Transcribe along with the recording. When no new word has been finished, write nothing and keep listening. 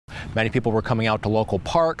Many people were coming out to local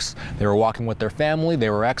parks, they were walking with their family, they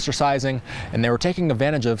were exercising, and they were taking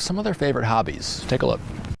advantage of some of their favorite hobbies. Take a look.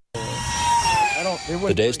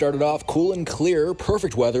 The day started off cool and clear,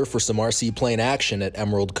 perfect weather for some RC plane action at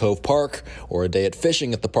Emerald Cove Park, or a day at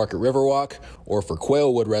fishing at the park at Riverwalk, or for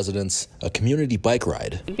Quailwood residents, a community bike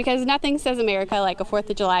ride. Because nothing says America like a 4th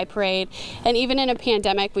of July parade, and even in a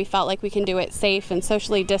pandemic, we felt like we can do it safe and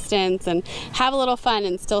socially distance and have a little fun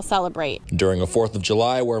and still celebrate. During a 4th of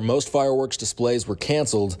July where most fireworks displays were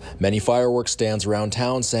canceled, many fireworks stands around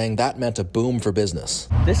town saying that meant a boom for business.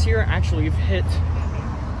 This year, actually,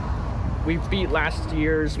 we've beat last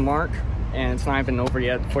year's mark, and it's not even over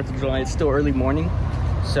yet. 4th of July, it's still early morning,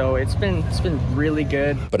 so it's been really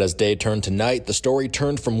good. But as day turned to night, the story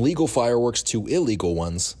turned from legal fireworks to illegal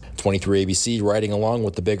ones. 23 ABC riding along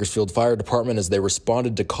with the Bakersfield Fire Department as they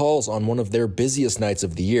responded to calls on one of their busiest nights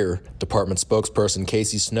of the year. Department spokesperson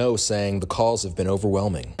Casey Snow saying the calls have been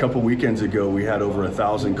overwhelming. A couple weekends ago, we had over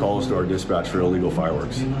 1,000 calls to our dispatch for illegal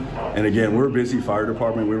fireworks. And again, we're a busy fire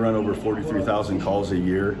department. We run over 43,000 calls a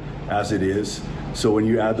year as it is. So when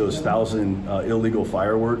you add those 1,000 illegal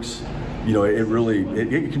fireworks, you know,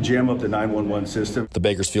 it can jam up the 911 system. The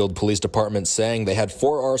Bakersfield Police Department saying they had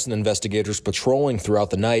 4 arson investigators patrolling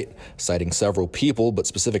throughout the night, citing several people, but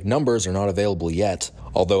specific numbers are not available yet.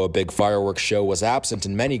 Although a big fireworks show was absent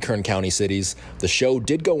in many Kern County cities, the show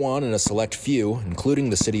did go on in a select few,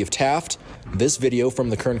 including the city of Taft, this video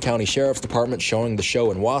from the Kern County Sheriff's Department showing the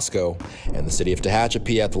show in Wasco, and the city of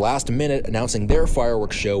Tehachapi at the last minute announcing their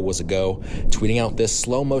fireworks show was a go, tweeting out this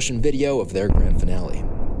slow-motion video of their grand finale.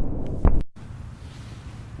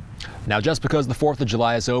 Now, just because the 4th of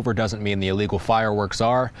July is over doesn't mean the illegal fireworks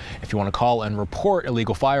are. If you want to call and report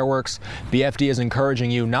illegal fireworks, BFD is encouraging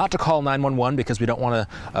you not to call 911 because we don't want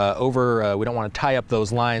to tie up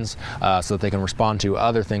those lines so that they can respond to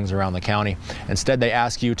other things around the county. Instead, they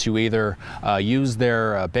ask you to either use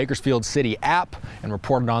their Bakersfield City app and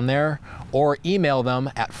report it on there, or email them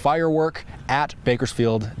at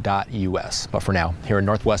firework@bakersfield.us. But for now, here in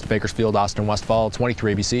Northwest Bakersfield, Austin Westfall,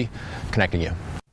 23 ABC, connecting you.